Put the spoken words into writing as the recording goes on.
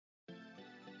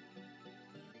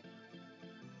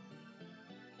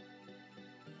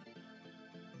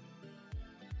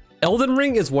Elden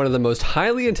Ring is one of the most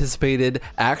highly anticipated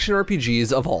action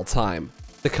RPGs of all time.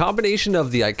 The combination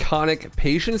of the iconic,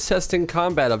 patience-testing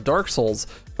combat of Dark Souls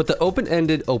with the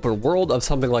open-ended open world of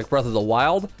something like Breath of the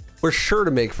Wild were sure to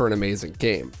make for an amazing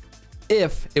game,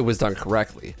 if it was done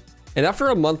correctly. And after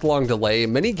a month-long delay,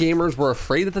 many gamers were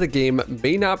afraid that the game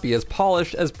may not be as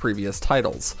polished as previous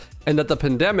titles, and that the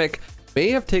pandemic may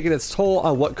have taken its toll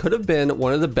on what could have been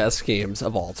one of the best games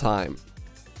of all time.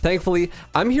 Thankfully,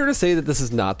 I'm here to say that this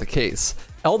is not the case.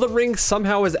 Elden Ring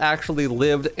somehow has actually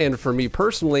lived and, for me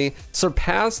personally,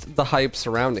 surpassed the hype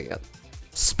surrounding it.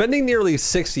 Spending nearly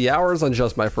 60 hours on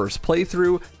just my first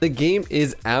playthrough, the game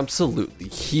is absolutely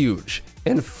huge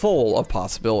and full of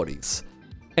possibilities.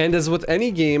 And as with any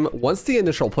game, once the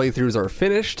initial playthroughs are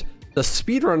finished, the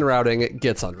speedrun routing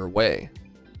gets underway.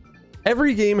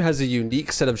 Every game has a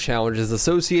unique set of challenges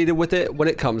associated with it when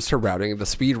it comes to routing the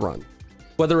speedrun.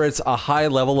 Whether it's a high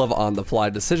level of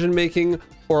on-the-fly decision making,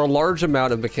 or a large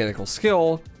amount of mechanical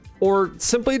skill, or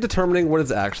simply determining what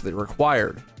is actually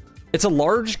required. It's a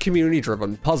large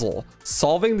community-driven puzzle,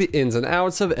 solving the ins and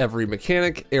outs of every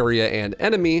mechanic, area, and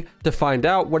enemy to find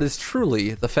out what is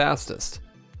truly the fastest.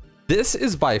 This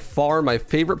is by far my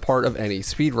favorite part of any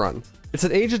speedrun. It's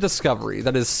an age of discovery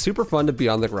that is super fun to be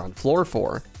on the ground floor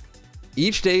for.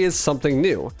 Each day is something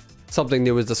new. Something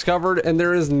new is discovered, and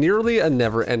there is nearly a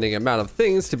never-ending amount of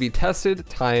things to be tested,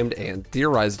 timed, and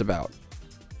theorized about.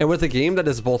 And with a game that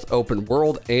is both open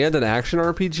world and an action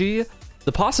RPG,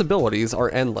 the possibilities are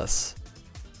endless.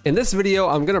 In this video,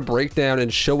 I'm going to break down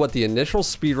and show what the initial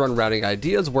speedrun routing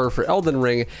ideas were for Elden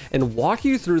Ring and walk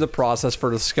you through the process for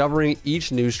discovering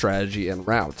each new strategy and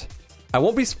route. I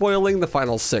won't be spoiling the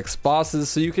final 6 bosses,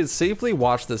 so you can safely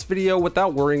watch this video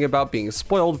without worrying about being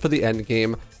spoiled for the end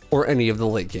game or any of the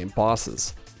late game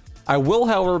bosses. I will,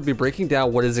 however, be breaking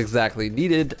down what is exactly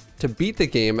needed to beat the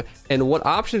game and what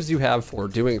options you have for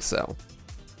doing so.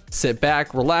 Sit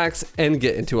back, relax, and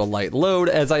get into a light load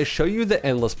as I show you the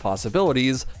endless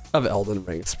possibilities of Elden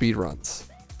Ring speedruns.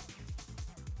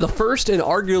 The first and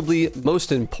arguably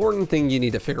most important thing you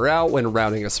need to figure out when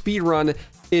routing a speedrun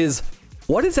is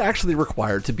what is actually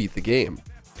required to beat the game.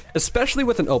 Especially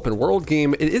with an open world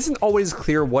game, it isn't always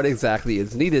clear what exactly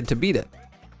is needed to beat it.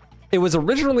 It was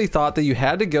originally thought that you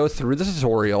had to go through the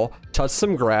tutorial, touch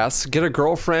some grass, get a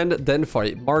girlfriend, then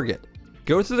fight Margit.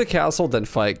 Go through the castle, then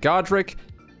fight Godric.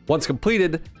 Once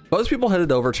completed, most people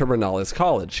headed over to Renala's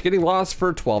college, getting lost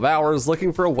for 12 hours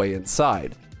looking for a way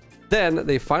inside. Then,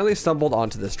 they finally stumbled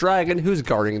onto this dragon who's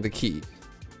guarding the key.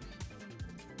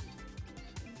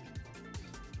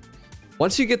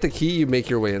 Once you get the key, you make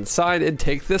your way inside and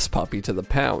take this puppy to the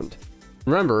pound.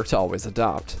 Remember to always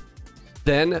adopt.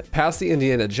 Then, past the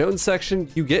Indiana Jones section,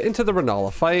 you get into the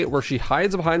Renala fight where she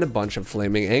hides behind a bunch of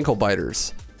flaming ankle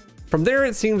biters. From there,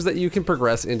 it seems that you can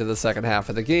progress into the second half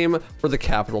of the game where the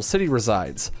capital city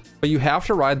resides, but you have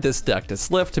to ride this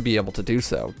Dectus lift to be able to do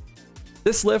so.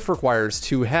 This lift requires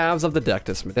 2 halves of the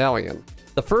Dectus medallion.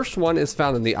 The first one is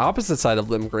found on the opposite side of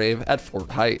Limgrave at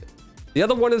Fort Height. The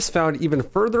other one is found even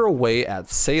further away at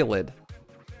Salid.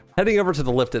 Heading over to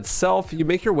the lift itself, you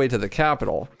make your way to the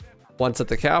capital. Once at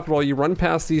the capital, you run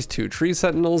past these 2 tree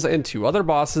sentinels and 2 other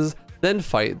bosses, then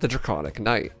fight the Draconic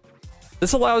Knight.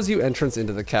 This allows you entrance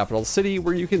into the capital city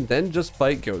where you can then just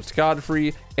fight Ghost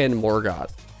Godfrey and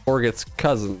Morgoth's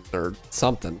cousin or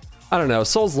something. I don't know,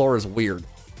 Souls lore is weird.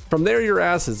 From there, your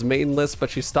ass is maidenless, but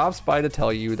she stops by to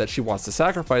tell you that she wants to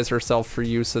sacrifice herself for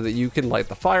you so that you can light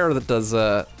the fire that does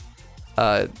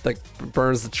like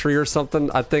burns the tree or something.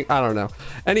 I don't know.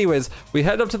 Anyways, we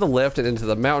head up to the lift and into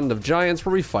the mountain of giants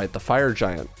where we fight the fire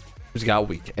giant, who's got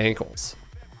weak ankles.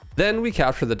 Then we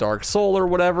capture the Dark Soul or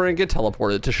whatever and get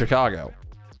teleported to Chicago.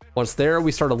 Once there,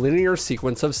 we start a linear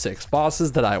sequence of 6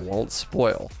 bosses that I won't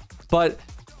spoil. But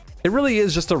it really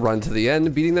is just a run to the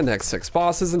end, beating the next 6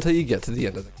 bosses until you get to the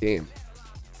end of the game.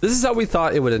 This is how we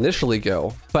thought it would initially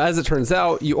go, but as it turns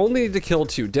out, you only need to kill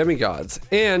 2 demigods,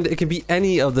 and it can be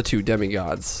any of the 2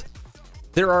 demigods.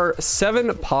 There are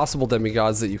 7 possible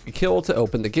demigods that you can kill to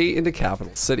open the gate into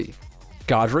Capital City.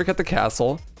 Godric at the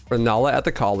castle, Renala at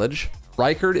the college,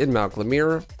 Rykard in Mount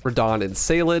Glimmer, Radahn in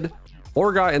Salid,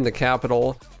 Morgoth in the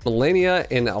capital, Melania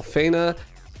in Alfena,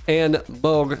 and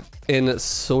Mohg in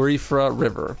Sorifra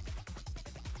River.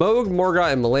 Mohg,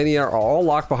 Morgoth, and Melania are all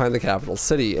locked behind the capital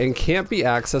city and can't be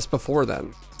accessed before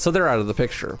then, so they're out of the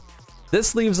picture.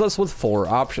 This leaves us with 4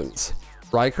 options.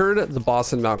 Rykard, the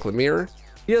boss in Mount Glimmer.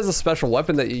 He has a special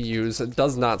weapon that you use that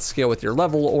does not scale with your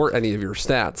level or any of your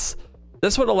stats.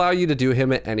 This would allow you to do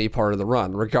him at any part of the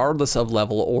run, regardless of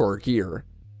level or gear.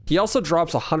 He also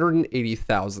drops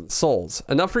 180,000 souls,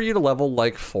 enough for you to level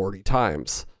like 40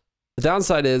 times. The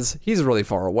downside is, he's really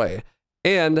far away,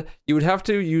 and you would have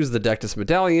to use the Dectus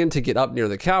Medallion to get up near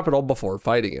the capital before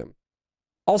fighting him.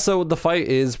 Also, the fight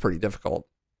is pretty difficult.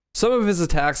 Some of his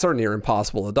attacks are near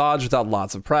impossible to dodge without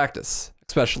lots of practice,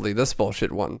 especially this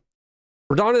bullshit one.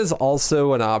 Radahn is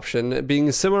also an option,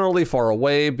 being similarly far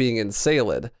away, being in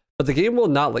Caelid, but the game will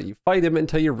not let you fight him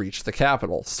until you reach the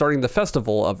capital, starting the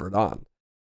Festival of Radahn.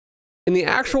 In the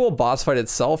actual boss fight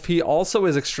itself, he also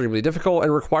is extremely difficult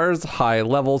and requires high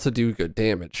level to do good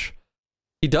damage.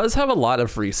 He does have a lot of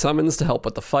free summons to help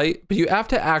with the fight, but you have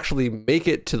to actually make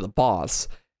it to the boss,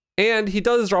 and he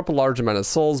does drop a large amount of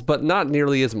souls, but not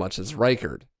nearly as much as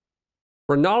Rykard.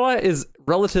 Rennala is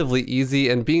relatively easy,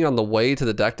 and being on the way to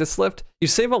the Dectus Lift, you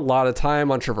save a lot of time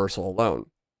on traversal alone.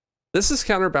 This is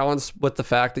counterbalanced with the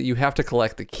fact that you have to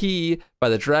collect the key by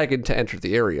the dragon to enter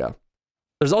the area.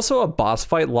 There's also a boss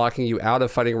fight locking you out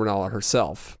of fighting Rennala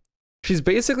herself. She's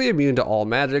basically immune to all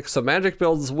magic, so magic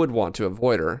builds would want to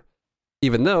avoid her,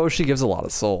 even though she gives a lot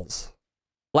of souls.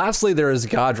 Lastly, there is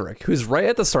Godric, who's right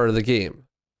at the start of the game.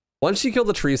 Once you kill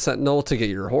the Tree Sentinel to get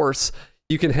your horse,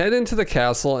 you can head into the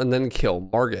castle and then kill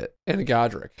Margit and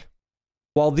Godric.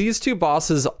 While these two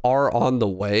bosses are on the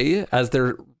way, as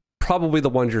they're probably the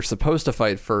ones you're supposed to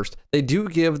fight first, they do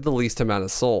give the least amount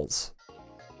of souls.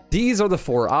 These are the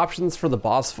 4 options for the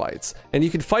boss fights, and you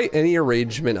can fight any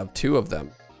arrangement of 2 of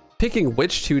them. Picking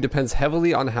which 2 depends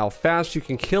heavily on how fast you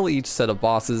can kill each set of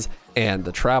bosses and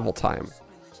the travel time.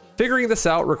 Figuring this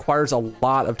out requires a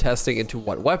lot of testing into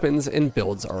what weapons and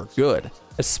builds are good,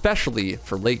 especially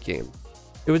for late game.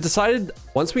 It was decided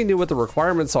once we knew what the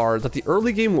requirements are that the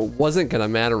early game wasn't going to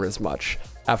matter as much.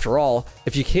 After all,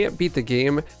 if you can't beat the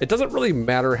game, it doesn't really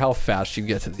matter how fast you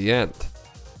get to the end.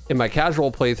 In my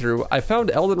casual playthrough, I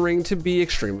found Elden Ring to be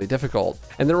extremely difficult,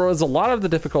 and there was a lot of the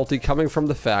difficulty coming from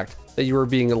the fact that you were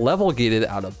being level gated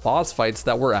out of boss fights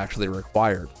that were actually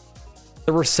required.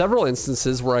 There were several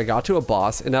instances where I got to a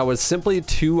boss and I was simply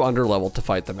too underleveled to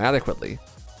fight them adequately.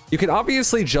 You can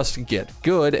obviously just get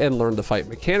good and learn to fight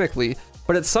mechanically,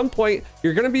 but at some point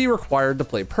you're going to be required to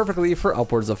play perfectly for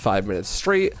upwards of 5 minutes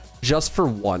straight just for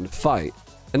one fight.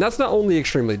 And that's not only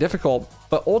extremely difficult,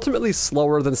 but ultimately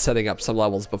slower than setting up some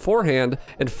levels beforehand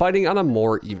and fighting on a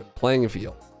more even playing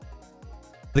field.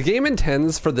 The game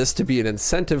intends for this to be an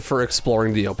incentive for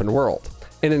exploring the open world,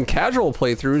 and in casual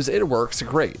playthroughs it works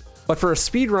great. But for a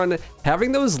speedrun,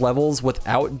 having those levels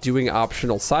without doing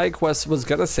optional side quests was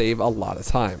gonna save a lot of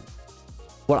time.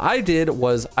 What I did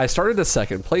was I started a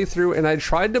second playthrough and I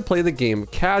tried to play the game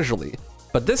casually,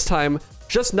 but this time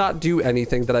just not do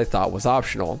anything that I thought was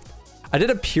optional. I did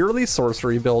a purely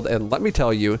sorcery build, and let me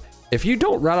tell you, if you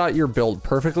don't route out your build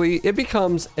perfectly, it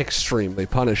becomes extremely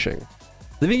punishing,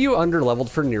 leaving you underleveled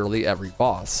for nearly every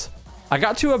boss. I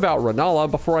got to about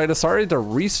Rennala before I decided to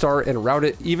restart and route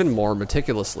it even more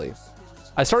meticulously.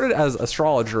 I started as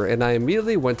Astrologer and I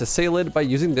immediately went to Caelid by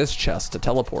using this chest to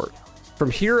teleport. From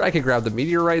here I could grab the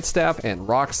Meteorite Staff and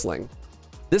Rock Sling.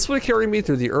 This would carry me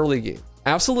through the early game,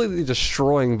 absolutely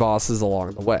destroying bosses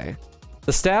along the way.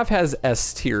 The staff has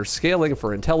S tier scaling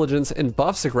for intelligence and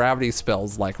buffs gravity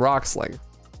spells like Rock Sling.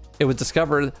 It was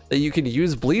discovered that you can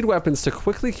use bleed weapons to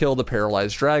quickly kill the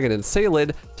paralyzed dragon in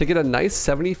Caelid to get a nice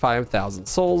 75,000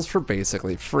 souls for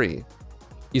basically free.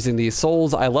 Using these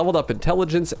souls, I leveled up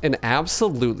intelligence and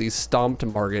absolutely stomped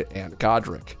Margit and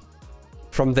Godric.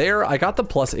 From there, I got the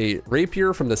 +8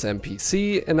 rapier from this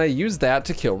NPC and I used that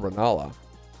to kill Rennala.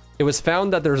 It was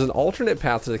found that there's an alternate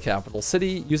path to the capital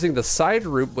city using the side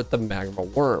route with the magma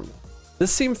worm.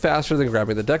 This seemed faster than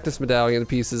grabbing the Dectus Medallion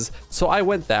pieces, so I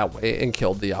went that way and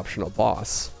killed the optional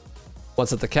boss.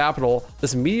 Once at the capital,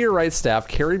 this Meteorite Staff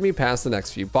carried me past the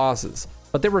next few bosses,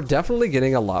 but they were definitely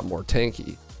getting a lot more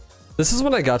tanky. This is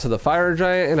when I got to the Fire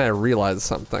Giant and I realized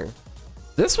something.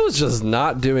 This was just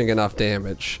not doing enough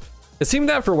damage. It seemed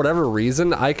that for whatever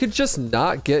reason, I could just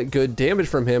not get good damage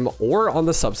from him or on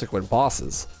the subsequent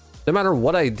bosses, no matter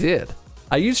what I did.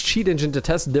 I used Cheat Engine to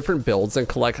test different builds and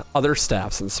collect other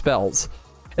staffs and spells.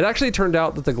 It actually turned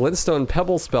out that the Glintstone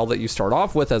Pebble spell that you start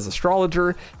off with as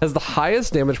Astrologer has the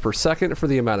highest damage per second for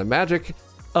the amount of magic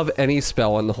of any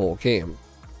spell in the whole game.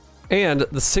 And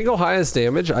the single highest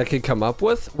damage I could come up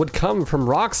with would come from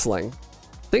Rock Sling.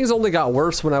 Things only got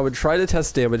worse when I would try to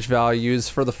test damage values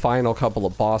for the final couple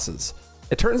of bosses.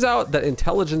 It turns out that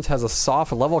Intelligence has a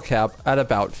soft level cap at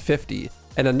about 50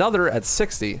 and another at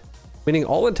 60. Meaning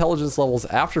all intelligence levels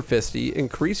after 50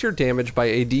 increase your damage by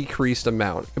a decreased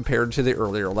amount compared to the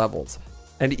earlier levels,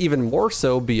 and even more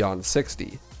so beyond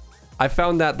 60. I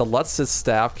found that the Lutz's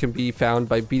staff can be found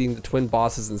by beating the twin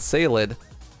bosses in Caelid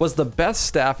was the best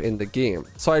staff in the game,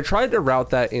 so I tried to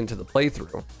route that into the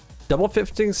playthrough. Double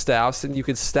fisting staffs and you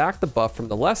could stack the buff from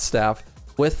the left staff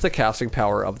with the casting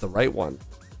power of the right one.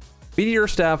 Meteor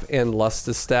Staff and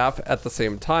Lustus Staff at the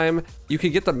same time, you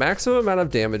could get the maximum amount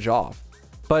of damage off,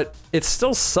 but it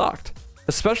still sucked.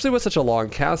 Especially with such a long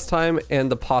cast time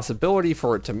and the possibility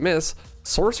for it to miss,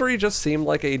 sorcery just seemed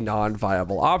like a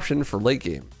non-viable option for late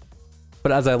game.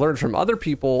 But as I learned from other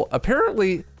people,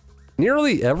 apparently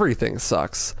nearly everything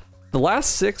sucks. The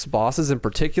last 6 bosses in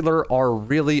particular are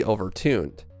really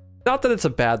overtuned. Not that it's a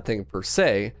bad thing per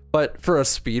se, but for a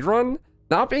speedrun,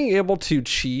 not being able to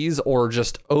cheese or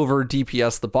just over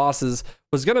DPS the bosses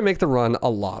was going to make the run a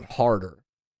lot harder.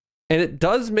 And it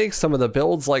does make some of the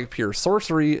builds like pure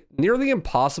sorcery nearly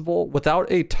impossible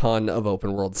without a ton of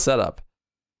open world setup.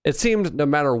 It seemed no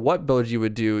matter what build you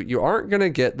would do, you aren't going to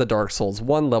get the Dark Souls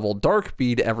 1 level dark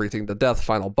bead everything to death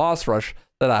final boss rush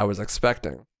that I was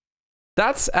expecting.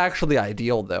 That's actually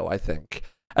ideal though, I think,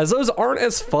 as those aren't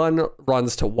as fun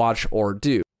runs to watch or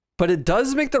do, but it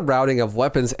does make the routing of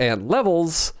weapons and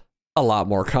levels a lot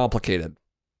more complicated.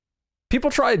 People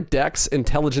tried Dex,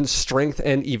 Intelligence, Strength,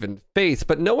 and even Faith,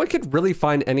 but no one could really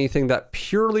find anything that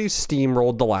purely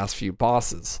steamrolled the last few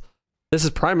bosses. This is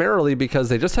primarily because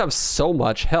they just have so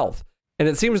much health, and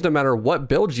it seems no matter what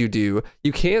build you do,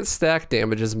 you can't stack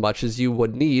damage as much as you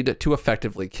would need to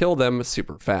effectively kill them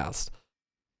super fast.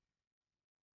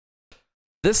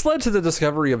 This led to the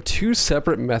discovery of 2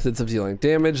 separate methods of dealing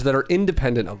damage that are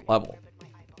independent of level.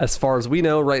 As far as we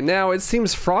know right now, it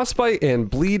seems Frostbite and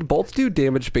Bleed both do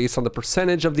damage based on the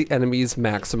percentage of the enemy's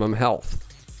maximum health.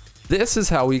 This is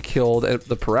how we killed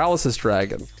the Paralysis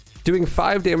Dragon, doing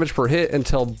 5 damage per hit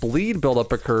until Bleed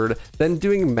buildup occurred, then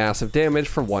doing massive damage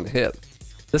for 1 hit.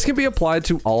 This can be applied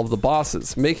to all of the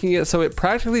bosses, making it so it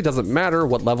practically doesn't matter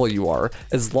what level you are,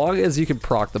 as long as you can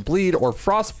proc the Bleed or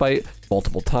Frostbite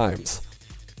multiple times.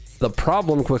 The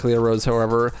problem quickly arose,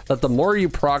 however, that the more you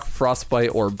proc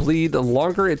Frostbite or Bleed, the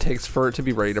longer it takes for it to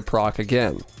be ready to proc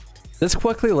again. This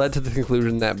quickly led to the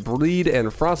conclusion that Bleed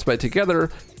and Frostbite together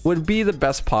would be the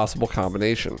best possible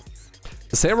combination.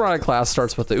 The Samurai class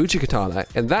starts with the Uchikatana,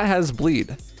 and that has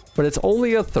Bleed, but it's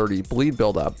only a 30 Bleed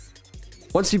buildup.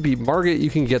 Once you beat Margit, you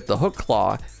can get the Hook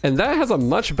Claw, and that has a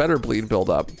much better Bleed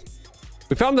buildup.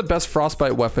 We found the best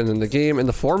Frostbite weapon in the game in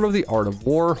the form of the Art of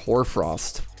War,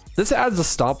 Hoarfrost. This adds a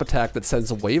stomp attack that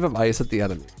sends a wave of ice at the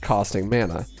enemy, costing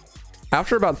mana.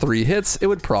 After about 3 hits, it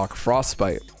would proc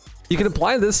Frostbite. You can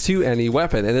apply this to any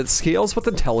weapon, and it scales with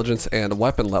intelligence and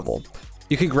weapon level.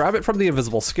 You can grab it from the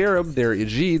invisible scarab near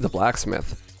Iji, the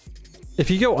blacksmith. If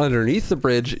you go underneath the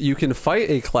bridge, you can fight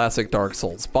a classic Dark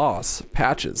Souls boss,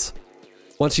 Patches.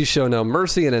 Once you show no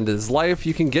mercy and end his life,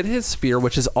 you can get his spear,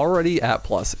 which is already at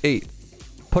 +8.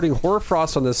 Putting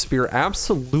Hoarfrost on this spear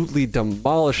absolutely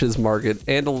demolishes Margit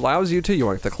and allows you to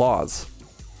yoink the claws.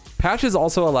 Patches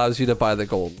also allows you to buy the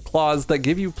golden claws that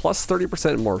give you plus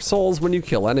 30% more souls when you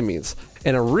kill enemies,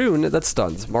 and a rune that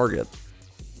stuns Margit.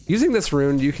 Using this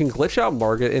rune, you can glitch out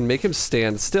Margit and make him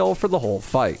stand still for the whole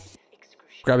fight.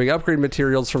 Grabbing upgrade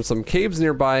materials from some caves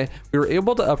nearby, we were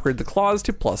able to upgrade the claws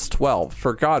to plus 12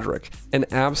 for Godric and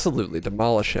absolutely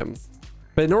demolish him.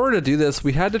 But in order to do this,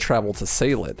 we had to travel to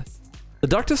Caelid. The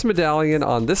Ductus Medallion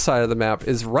on this side of the map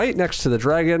is right next to the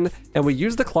dragon, and we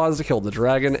use the claws to kill the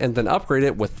dragon and then upgrade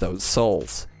it with those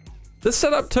souls. This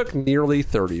setup took nearly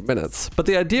 30 minutes, but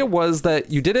the idea was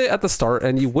that you did it at the start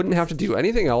and you wouldn't have to do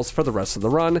anything else for the rest of the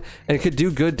run and could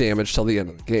do good damage till the end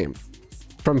of the game.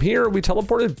 From here, we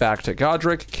teleported back to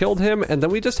Godric, killed him, and then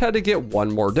we just had to get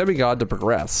one more demigod to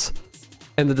progress.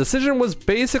 And the decision was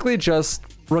basically just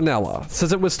Ranella,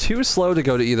 since it was too slow to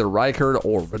go to either Rykard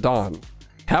or Radahn.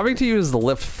 Having to use the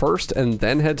lift first and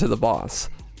then head to the boss.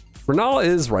 Ranella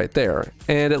is right there,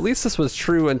 and at least this was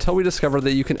true until we discovered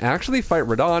that you can actually fight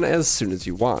Radahn as soon as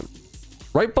you want.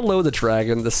 Right below the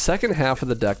dragon, the second half of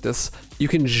the Dectus, you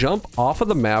can jump off of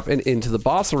the map and into the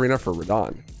boss arena for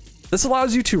Radahn. This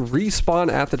allows you to respawn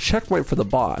at the checkpoint for the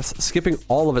boss, skipping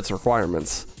all of its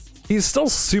requirements. He's still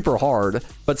super hard,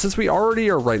 but since we already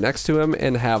are right next to him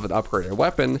and have an upgraded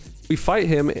weapon, we fight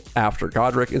him after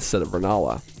Godric instead of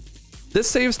Ranella. This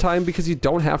saves time because you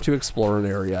don't have to explore an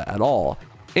area at all,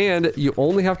 and you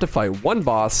only have to fight one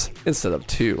boss instead of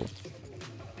 2.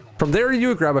 From there, you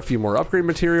would grab a few more upgrade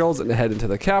materials and head into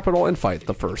the capital and fight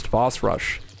the first boss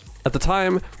rush. At the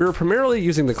time, we were primarily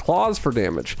using the claws for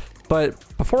damage, but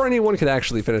before anyone could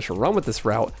actually finish a run with this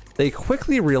route, they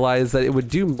quickly realized that it would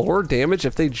do more damage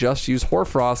if they just used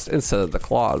Hoarfrost instead of the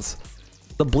claws.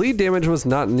 The bleed damage was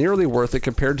not nearly worth it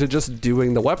compared to just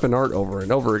doing the weapon art over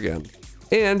and over again.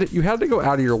 And you had to go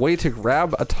out of your way to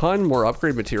grab a ton more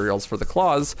upgrade materials for the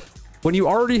claws when you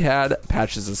already had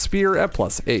Patches' spear at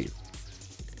 +8.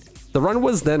 The run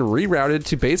was then rerouted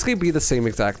to basically be the same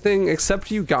exact thing, except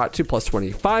you got to plus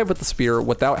 25 with the spear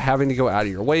without having to go out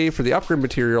of your way for the upgrade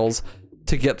materials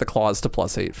to get the claws to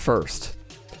plus 8 first.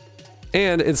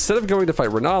 And instead of going to fight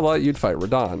Renala, you'd fight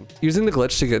Radahn, using the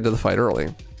glitch to get into the fight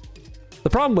early. The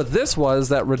problem with this was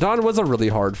that Radahn was a really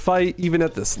hard fight even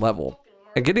at this level,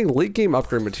 and getting late game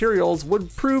upgrade materials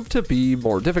would prove to be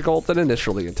more difficult than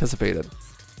initially anticipated.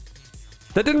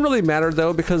 That didn't really matter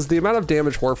though, because the amount of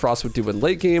damage Hoarfrost would do in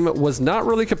late game was not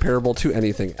really comparable to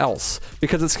anything else,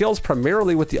 because it scales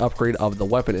primarily with the upgrade of the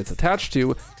weapon it's attached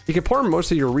to. You can pour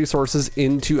most of your resources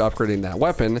into upgrading that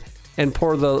weapon, and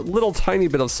pour the little tiny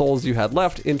bit of souls you had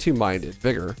left into Mind and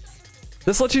Vigor.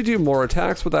 This lets you do more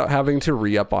attacks without having to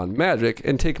re-up on magic,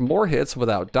 and take more hits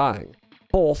without dying,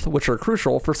 both which are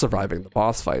crucial for surviving the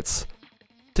boss fights.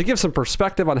 To give some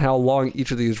perspective on how long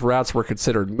each of these routes were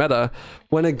considered meta,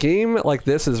 when a game like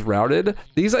this is routed,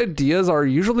 these ideas are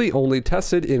usually only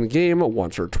tested in-game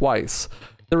once or twice.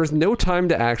 There is no time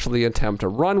to actually attempt a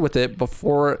run with it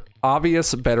before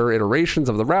obvious better iterations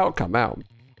of the route come out.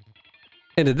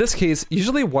 And in this case,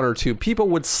 usually 1 or 2 people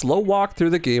would slow walk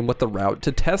through the game with the route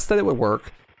to test that it would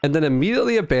work, and then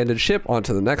immediately abandon ship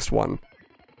onto the next one.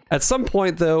 At some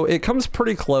point though, it comes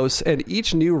pretty close, and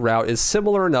each new route is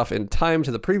similar enough in time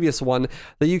to the previous one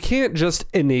that you can't just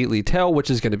innately tell which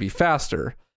is going to be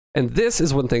faster, and this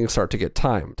is when things start to get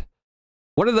timed.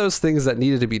 One of those things that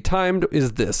needed to be timed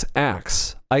is this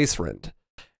axe, Ice-Rend.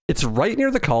 It's right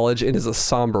near the college and is a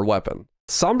somber weapon.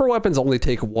 Somber weapons only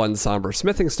take 1 somber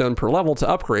smithing stone per level to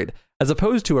upgrade, as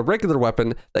opposed to a regular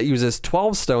weapon that uses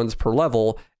 12 stones per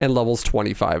level and levels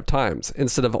 25 times,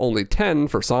 instead of only 10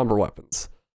 for somber weapons.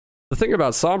 The thing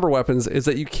about somber weapons is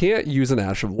that you can't use an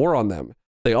Ash of War on them.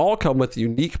 They all come with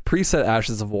unique preset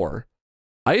Ashes of War.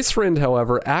 Ice-Rend,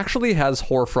 however, actually has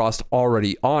Hoarfrost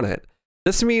already on it.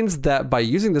 This means that by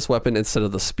using this weapon instead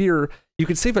of the spear, you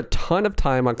can save a ton of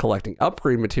time on collecting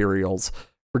upgrade materials,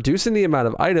 reducing the amount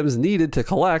of items needed to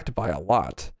collect by a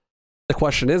lot. The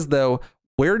question is though,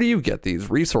 where do you get these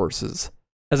resources?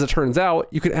 As it turns out,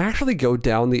 you can actually go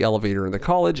down the elevator in the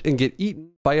college and get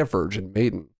eaten by a virgin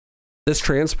maiden. This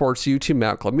transports you to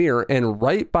Mount Glamir and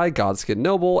right by Godskin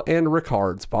Noble and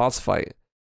Ricard's boss fight.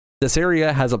 This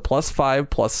area has a +5,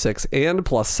 +6, and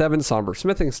 +7 somber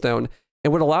smithing stone,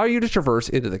 and would allow you to traverse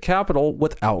into the capital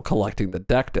without collecting the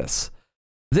Dectus.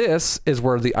 This is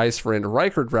where the Ice-Rend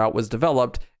Rykard route was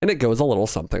developed, and it goes a little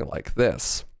something like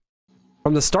this.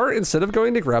 From the start, instead of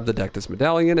going to grab the Dectus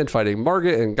Medallion and fighting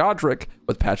Margit and Godric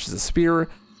with Patches' spear,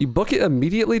 you book it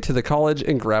immediately to the college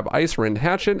and grab Ice-Rend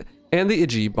Hatchet and the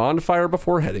Iji bonfire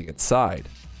before heading inside.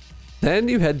 Then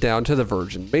you head down to the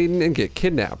Virgin Maiden and get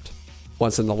kidnapped.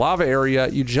 Once in the lava area,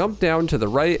 you jump down to the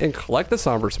right and collect the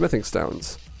somber smithing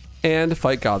stones, and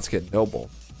fight Godskin Noble.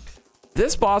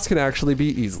 This boss can actually be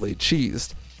easily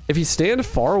cheesed. If you stand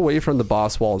far away from the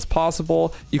boss wall as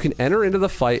possible, you can enter into the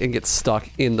fight and get stuck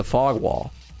in the fog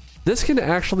wall. This can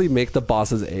actually make the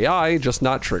boss's AI just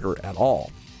not trigger at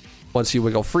all. Once you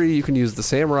wiggle free, you can use the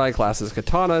Samurai class's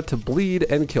katana to bleed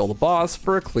and kill the boss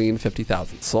for a clean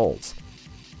 50,000 souls.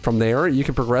 From there, you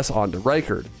can progress on to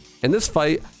Rykard. In this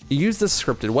fight, you use this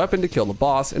scripted weapon to kill the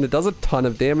boss, and it does a ton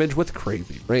of damage with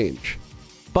crazy range.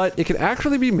 But it can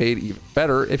actually be made even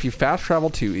better if you fast travel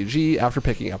to Iji after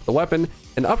picking up the weapon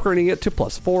and upgrading it to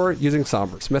 +4 using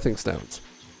somber smithing stones.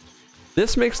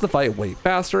 This makes the fight way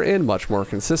faster and much more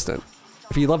consistent.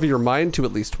 If you level your mind to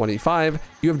at least 25,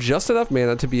 you have just enough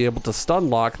mana to be able to stun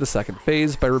lock the second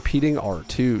phase by repeating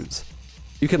R2s.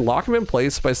 You can lock him in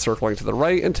place by circling to the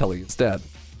right until he is dead.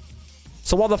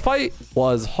 So while the fight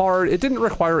was hard, it didn't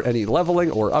require any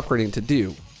leveling or upgrading to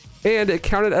do, and it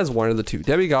counted as one of the 2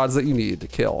 demigods that you needed to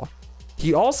kill.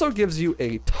 He also gives you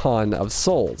a ton of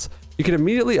souls. You can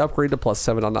immediately upgrade to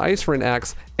 +7 on the Ice-Rend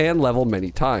axe and level many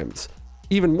times,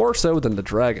 even more so than the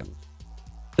dragon.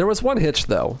 There was one hitch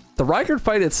though. The Rykard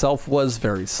fight itself was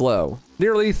very slow,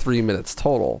 nearly 3 minutes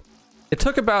total. It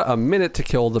took about a minute to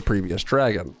kill the previous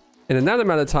dragon, and in that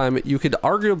amount of time you could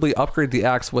arguably upgrade the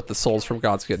axe with the souls from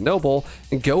Godskin Noble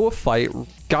and go fight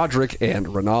Godric and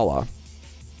Renala.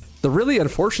 The really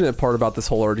unfortunate part about this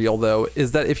whole ordeal though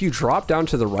is that if you drop down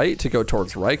to the right to go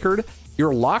towards Rykard,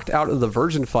 you're locked out of the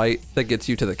virgin fight that gets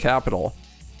you to the capital,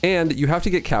 and you have to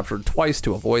get captured twice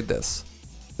to avoid this.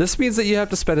 This means that you have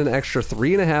to spend an extra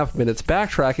 3.5 minutes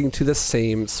backtracking to the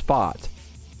same spot.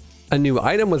 A new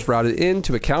item was routed in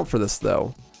to account for this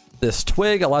though. This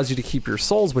twig allows you to keep your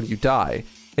souls when you die,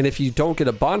 and if you don't get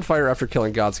a bonfire after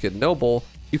killing Godskin Noble,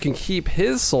 you can keep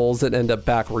his souls and end up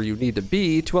back where you need to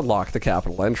be to unlock the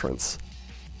capital entrance.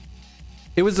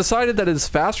 It was decided that it is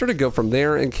faster to go from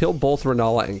there and kill both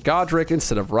Renala and Godric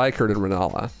instead of Rykard and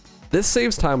Renala. This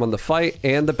saves time on the fight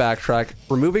and the backtrack,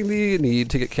 removing the need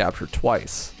to get captured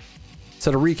twice.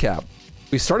 So to recap,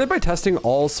 we started by testing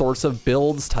all sorts of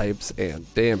builds, types,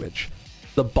 and damage.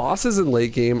 The bosses in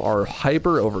late game are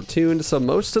hyper overtuned, so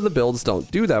most of the builds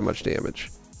don't do that much damage.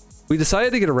 We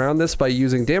decided to get around this by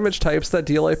using damage types that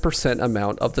deal a %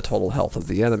 amount of the total health of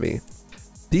the enemy.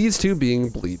 These two being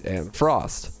Bleed and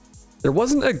Frost. There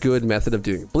wasn't a good method of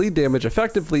doing bleed damage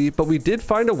effectively, but we did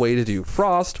find a way to do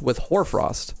Frost with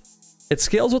Hoarfrost. It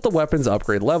scales with the weapon's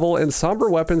upgrade level, and Somber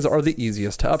weapons are the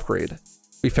easiest to upgrade.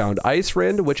 We found Ice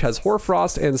Rend, which has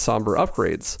Hoarfrost and Somber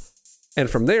upgrades. And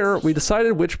from there, we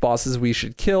decided which bosses we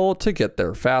should kill to get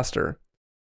there faster.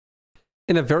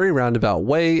 In a very roundabout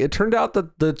way, it turned out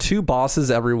that the two bosses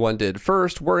everyone did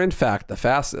first were in fact the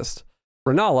fastest,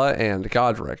 Renala and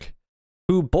Godric,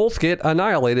 who both get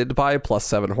annihilated by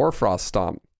 +7 Hoarfrost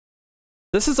Stomp.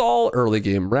 This is all early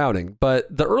game routing, but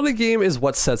the early game is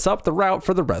what sets up the route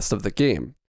for the rest of the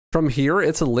game. From here,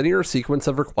 it's a linear sequence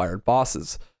of required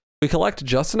bosses. We collect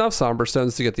just enough Somber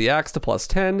Stones to get the axe to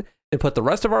 +10, and put the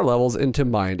rest of our levels into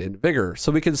Mind and Vigor,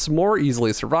 so we can more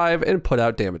easily survive and put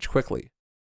out damage quickly.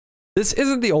 This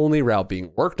isn't the only route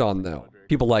being worked on though.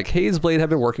 People like Hazeblade have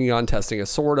been working on testing a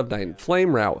Sword of Night and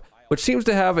Flame route, which seems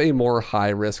to have a more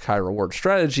high risk, high reward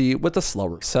strategy with a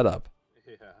slower setup.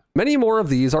 Many more of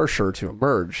these are sure to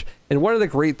emerge, and one of the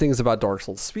great things about Dark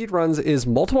Souls speedruns is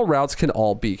multiple routes can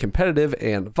all be competitive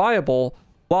and viable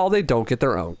while they don't get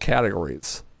their own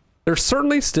categories. There's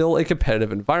certainly still a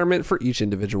competitive environment for each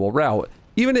individual route,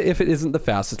 even if it isn't the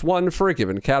fastest one for a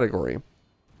given category.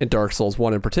 In Dark Souls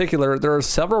 1 in particular, there are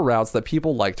several routes that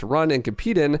people like to run and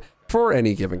compete in for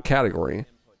any given category,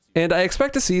 and I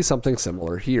expect to see something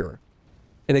similar here.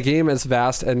 In a game as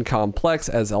vast and complex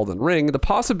as Elden Ring, the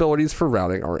possibilities for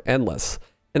routing are endless,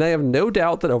 and I have no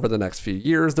doubt that over the next few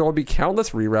years there will be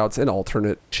countless reroutes and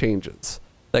alternate changes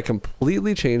that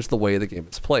completely change the way the game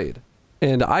is played.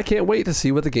 And I can't wait to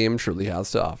see what the game truly has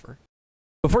to offer.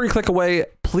 Before you click away,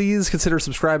 please consider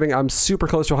subscribing. I'm super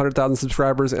close to 100,000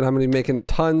 subscribers, and I'm going to be making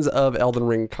tons of Elden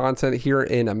Ring content here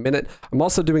in a minute. I'm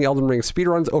also doing Elden Ring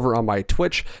speedruns over on my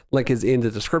Twitch. Link is in the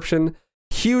description.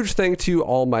 Huge thank to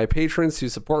all my patrons who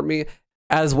support me,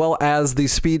 as well as the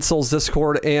Speed Souls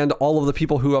Discord and all of the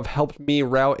people who have helped me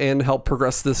route and help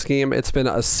progress this game. It's been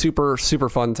a super, super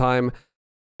fun time,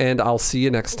 and I'll see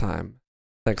you next time.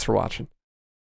 Thanks for watching.